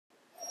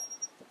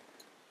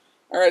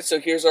Alright, so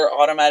here's our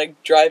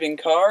automatic driving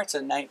car. It's a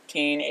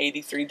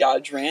 1983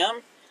 Dodge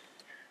Ram.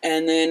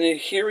 And then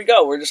here we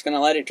go. We're just going to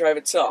let it drive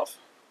itself.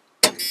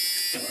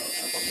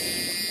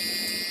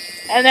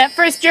 And that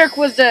first jerk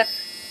was the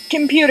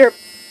computer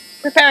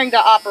preparing to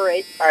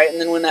operate. Alright, and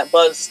then when that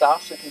buzz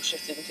stops, we can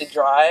shift it into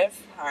drive.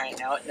 Alright,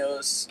 now it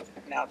knows,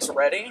 now it's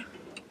ready.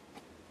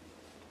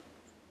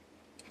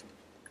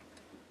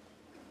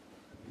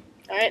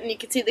 Alright, and you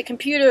can see the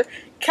computer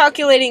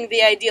calculating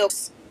the ideal.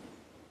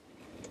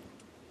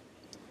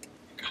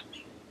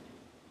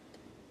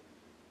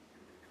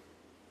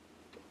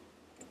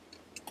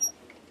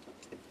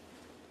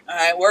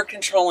 Alright, we're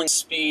controlling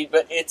speed,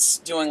 but it's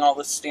doing all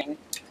the steering.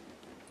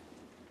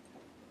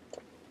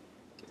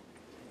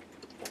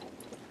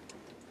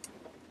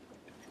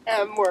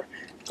 We're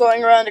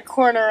going around a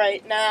corner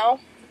right now,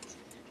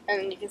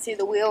 and you can see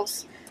the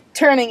wheels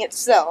turning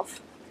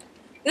itself.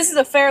 This is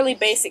a fairly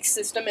basic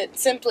system.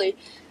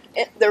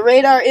 The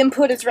radar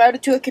input is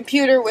routed to a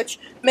computer which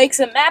makes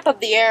a map of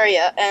the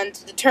area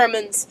and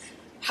determines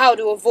how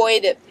to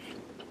avoid it.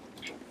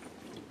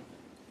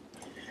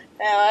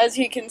 Now, as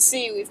you can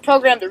see, we've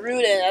programmed a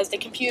route in as the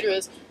computer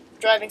is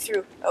driving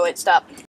through. Oh wait, stop.